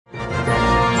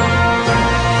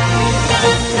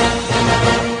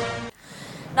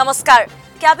नमस्कार।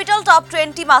 Capital top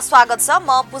 20 मा स्वागत छ।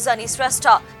 म पूजनी श्रेष्ठ।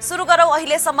 सुरु गरौं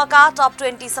अहिलेसम्मका टप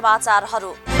 20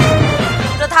 समाचारहरू।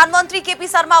 प्रधानमन्त्री केपी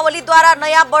शर्मा ओलीद्वारा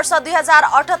नयाँ वर्ष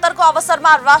 2078 को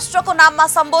अवसरमा राष्ट्रको नाममा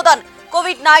सम्बोधन।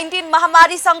 कोभिड-19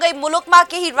 महामारीसँगै मुलुकमा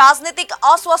केही राजनीतिक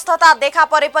अस्वस्थता देखा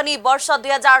परे पनि वर्ष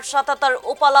 2077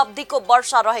 उपलब्धिको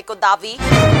वर्ष रहेको दावी।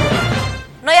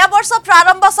 नयाँ वर्ष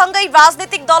प्रारम्भसँगै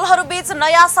राजनीतिक दलहरूबीच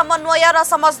नयाँ समन्वय र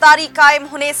समझदारी कायम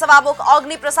हुने सभामुख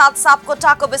अग्नि प्रसाद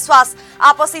सापकोटाको विश्वास।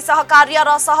 आपसी सहकार्य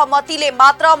र सहमतिले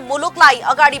मात्र मुलुकलाई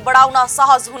अगाडि बढाउन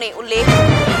सहज हुने उल्लेख।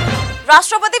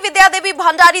 राष्ट्रपति विद्यादेवी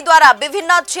भण्डारीद्वारा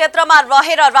विभिन्न क्षेत्रमा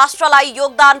रहेर राष्ट्रलाई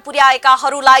योगदान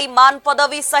पुर्याएकाहरूलाई मान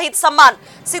पदवी सहित सम्मान।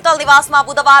 शीतल निवासमा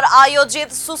बुधबार आयोजित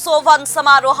सुशोभन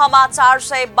समारोहमा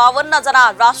 452 जना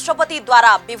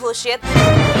राष्ट्रपतिद्वारा विभूषित।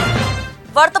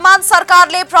 वर्तमान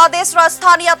सरकारले प्रदेश र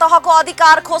स्थानीय तहको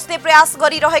अधिकार खोज्ने प्रयास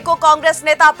गरिरहेको कांग्रेस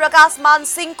नेता प्रकाश मान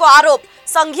सिंहको आरोप।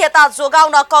 संघीयता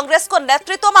जोगाउन कांग्रेसको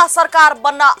नेतृत्वमा सरकार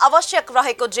बन्न आवश्यक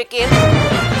रहेको जिकिर।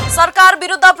 सरकार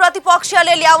विरुद्ध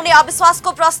प्रतिपक्षले ल्याउने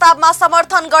अविश्वासको प्रस्तावमा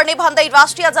समर्थन गर्ने भन्दै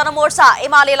राष्ट्रिय जनमोर्चा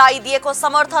एमालेलाई दिएको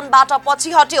समर्थनबाट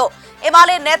पछि हट्यो।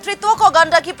 एमाले नेतृत्वको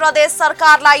गण्डकी प्रदेश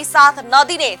सरकारलाई साथ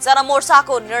नदिने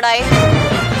जनमोर्चाको निर्णय।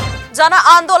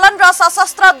 जनआन्दोलन र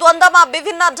सशस्त्र द्वन्द्वमा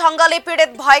विभिन्न ढंगले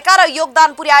पीडित भएका र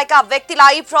योगदान पुर्याएका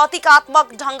व्यक्तिलाई प्रतीकात्मक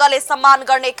ढंगले सम्मान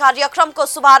गर्ने कार्यक्रमको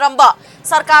शुभारम्भ।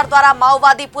 सरकारद्वारा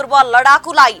माओवादी पूर्व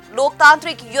लडाकुलाई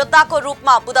लोकतान्त्रिक योद्धाको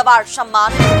रूपमा बुधबार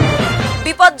सम्मान।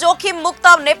 विपद जोखिम मुक्त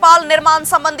नेपाल निर्माण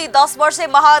सम्बन्धी 10 वर्षे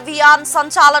महाअभियान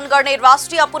सञ्चालन गर्ने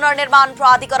राष्ट्रिय पुनर्निर्माण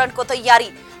प्राधिकरणको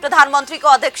तयारी। प्रधानमन्त्रीको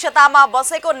अध्यक्षतामा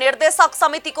बसेको निर्देशक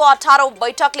समितिको 18औं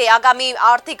बैठकले आगामी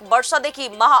आर्थिक वर्षदेखि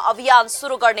महाअभियान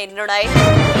सुरु गर्ने निर्णय।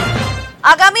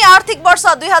 आगामी आर्थिक वर्ष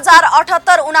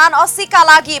 2078-79 का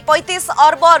लागि 35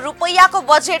 अर्ब रुपैयाँको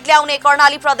बजेट ल्याउने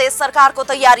कर्णाली प्रदेश सरकारको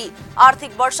तयारी।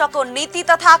 आर्थिक वर्षको नीति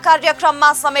तथा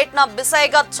कार्यक्रममा समेट्न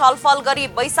विषयगत छलफल गरी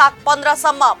वैशाख 15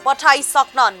 सम्म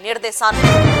पठाइसक्न निर्देशन।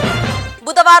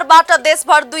 बुधबारबाट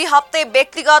देशभर 2 हप्ते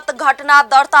व्यक्तिगत घटना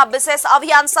दर्ता विशेष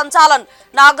अभियान सञ्चालन।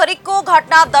 नागरिकको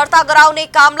घटना दर्ता गराउने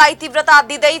कामलाई तीव्रता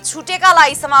दिँदै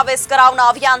छुटेकालाई समावेश गराउन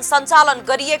अभियान सञ्चालन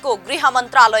गरिएको गृह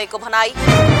मन्त्रालयको भनाई।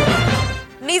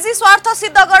 निजी स्वार्थ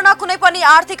सिद्ध गर्न कुनै पनि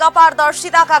आर्थिक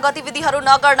अपारदर्शिताका गतिविधिहरू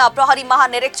नगर्न प्रहरी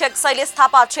महानिरीक्षक शैलेश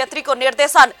थापा छेत्रीको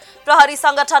निर्देशन। प्रहरी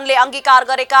संगठनले अंगीकार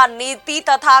गरेका नीति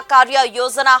तथा कार्य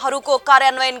योजनाहरूको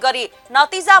कार्यान्वयन गरी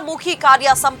नतिजामुखी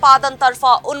कार्य सम्पादनतर्फ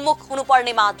उन्मुख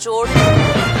हुनुपर्नेमा जोड।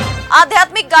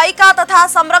 आध्यात्मिक गायिका तथा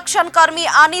संरक्षण कर्मी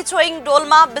आनी छोइङ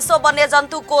डोल्मा विश्व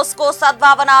वन्यजन्तु कोषको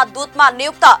सद्भावना दूतमा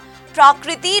नियुक्त।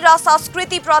 प्रकृति र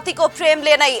संस्कृति प्रतिको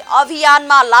प्रेमले नै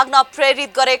अभियानमा लाग्न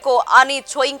प्रेरित गरेको आनी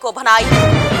छोइङको भनाई।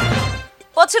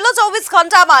 पछिल्लो 24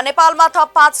 घण्टामा नेपालमा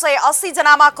थप 580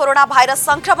 जनामा कोरोना भाइरस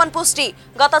संक्रमण पुष्टि।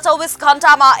 गत 24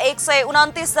 घण्टामा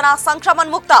 129 जना संक्रमण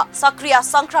मुक्त। सक्रिय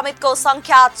संक्रमितको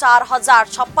संख्या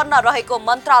 4056 रहेको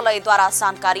मन्त्रालयद्वारा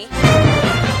जानकारी।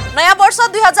 नयाँ वर्ष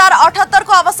 2078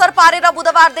 को अवसर पारेर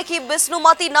बुधबारदेखि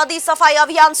विष्णुमती नदी सफाई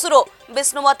अभियान सुरु।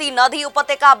 विष्णुमती नदी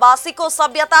उपत्यकावासीको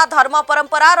सभ्यता, धर्म,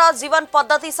 परम्परा र जीवन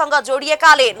पद्धतिसँग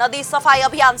जोडिएकाले नदी सफाई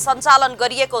अभियान सञ्चालन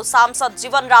गरिएको सांसद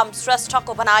जीवनराम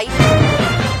श्रेष्ठको भनाई।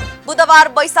 बुधबार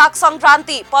वैशाख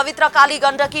संक्रान्ति पवित्र काली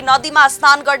गण्डकी नदीमा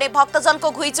स्नान गर्ने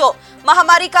भक्तजनको घुइँचो।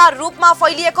 महामारीका रूपमा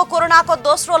फैलिएको कोरोनाको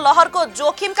दोस्रो लहरको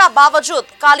जोखिमका बावजुद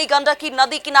काली गण्डकी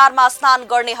नदी किनारमा स्नान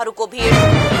गर्नेहरूको भीड।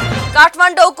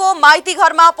 काठमाडौँको माइती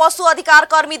घरमा पशु अधिकार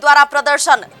कर्मीद्वारा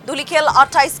प्रदर्शन। धुलीखेल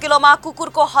 28 किलोमा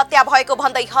कुकुरको हत्या भएको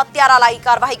भन्दै हत्यारालाई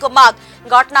कारबाहीको माग।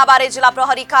 घटनाबारे जिल्ला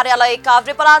प्रहरी कार्यालय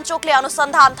काभ्रेपलाञ्चोकले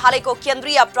अनुसन्धान थालेको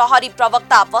केन्द्रीय प्रहरी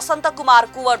प्रवक्ता वसन्त कुमार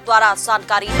कुँवरद्वारा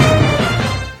जानकारी।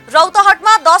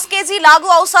 रौतहटमा 10 केजी लागू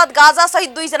औषध गाजा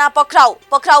सहित 2 जना पक्राउ।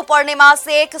 पक्राउ पर्नेमा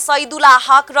शेख, सैदुल्ला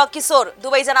हक र किशोर।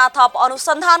 दुवैजना थप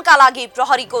अनुसन्धानका लागि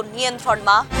प्रहरीको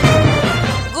नियन्त्रणमा।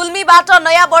 गुल्मीबाट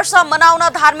नयाँ वर्ष मनाउन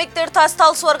धार्मिक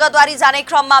तीर्थस्थल स्वर्गद्वारी जाने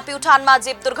क्रममा प्युठानमा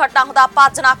जीप दुर्घटना हुँदा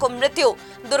 5 जनाको मृत्यु।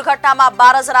 दुर्घटनामा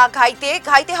 12 जना घाइते।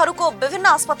 घाइतेहरूको विभिन्न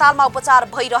अस्पतालमा उपचार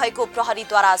भइरहेको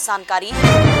प्रहरीद्वारा जानकारी।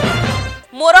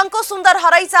 मोरङको सुन्दर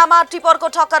हरैचामा टिपरको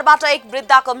ठक्करबाट एक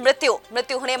वृद्धाको मृत्यु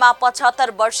हुनेमा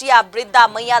 75 वर्षीय वृद्धा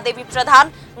मैयादेवी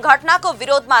प्रधान। घटनाको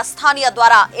विरोधमा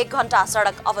स्थानीयद्वारा 1 घण्टा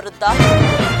सडक अवरुद्ध।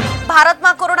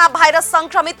 भारतमा कोरोना भाइरस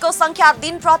संक्रमितको संख्या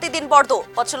दिन प्रतिदिन बढ्दो।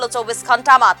 पछिल्लो 24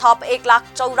 घण्टामा थप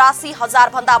 1,84,000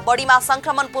 भन्दा बढीमा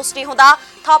संक्रमण पुष्टि हुँदा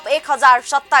थप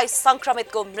 1027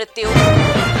 संक्रमितको मृत्यु।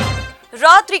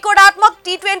 र त्रिकोणात्मक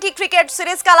T20 क्रिकेट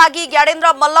सिरिजका लागि ज्ञानेन्द्र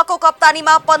मल्लको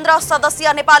कप्तानीमा 15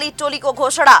 सदस्यीय नेपाली टोलीको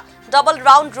घोषणा। डबल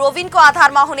राउन्ड रोबिनको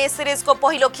आधारमा हुने सिरिजको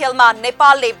पहिलो खेलमा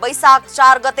नेपालले वैशाख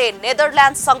 4 गते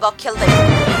नेदरल्यान्ड्ससँग खेल्दै।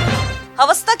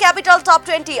 हवस् त क्यापिटल टप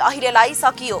 20 अहिलेलाई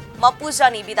सकियो। म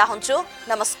पूजनी बिदा हुन्छु।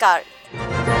 नमस्कार।